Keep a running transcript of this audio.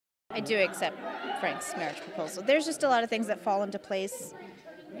I do accept Frank's marriage proposal. There's just a lot of things that fall into place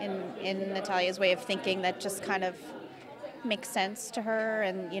in Natalia's way of thinking that just kind of makes sense to her,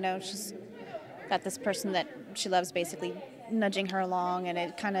 and she's got this person that she loves basically nudging her along, and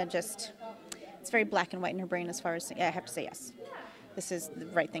it kind of just, it's very black and white in her brain as far as, I have to say yes. This is the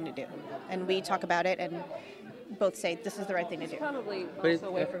right thing to do. And we talk about it and both say this is the right thing to do. It's probably also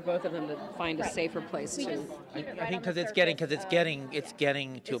a way for both of them to find a safer place too. I think because it's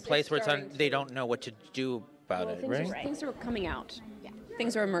getting to a place where they don't know what to do about it, right? Things are coming out. Yeah.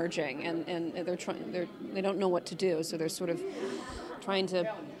 Things are emerging, and they don't know what to do, so they're sort of trying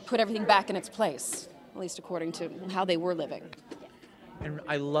to put everything back in its place, at least according to how they were living. And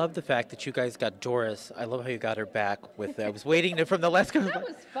I love the fact that you guys got Doris. I love how you got her back with. I was waiting from the last. That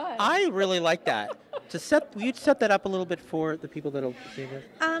was fun. I really like that. You'd set that up a little bit for the people that'll see this.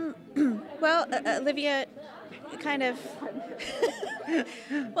 Well, Olivia kind of.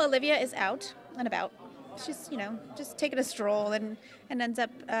 Well, Olivia is out and about. She's just taking a stroll and ends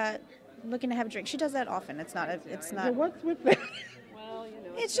up looking to have a drink. She does that often. It's not. Well, what's with that? Well,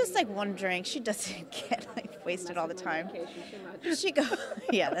 it's just like one drink. She doesn't get wasted all the time. She goes,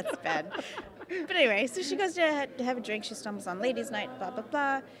 yeah, that's bad. But anyway, so she goes to have a drink. She stumbles on ladies' night, blah,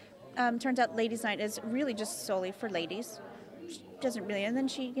 blah, blah. Turns out ladies' night is really just solely for ladies. She doesn't really, and then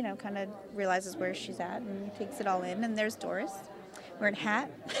she, kind of realizes where she's at and takes it all in. And there's Doris wearing a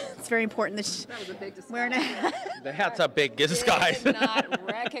hat. It's very important that she's wearing a hat. The hat's a big disguise. I did not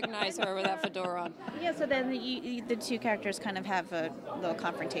recognize her with that fedora on. Yeah, so then the two characters kind of have a little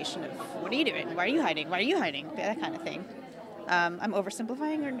confrontation of, what are you doing? Why are you hiding? Why are you hiding? That kind of thing. I'm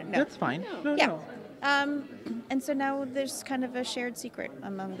oversimplifying, or no? That's fine. No, yeah. No. And so now there's kind of a shared secret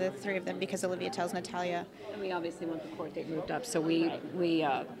among the three of them because Olivia tells Natalia. And we obviously want the court date moved up, so we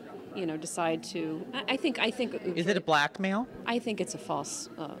decide to. I think. Is it a blackmail? I think it's a false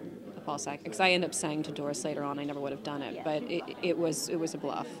act. Because I end up saying to Doris later on, I never would have done it, but it was a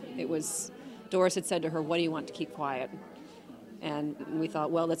bluff. Doris had said to her, "What do you want to keep quiet?" And we thought,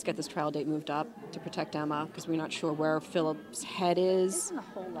 well, let's get this trial date moved up to protect Emma because we're not sure where Philip's head is. Isn't a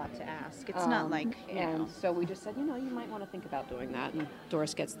whole lot to ask. It's not like, And so we just said, you might want to think about doing that. And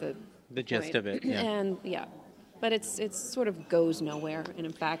Doris gets the gist of it. Yeah. And but it's sort of goes nowhere. And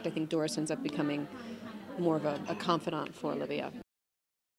in fact, I think Doris ends up becoming more of a confidant for Olivia.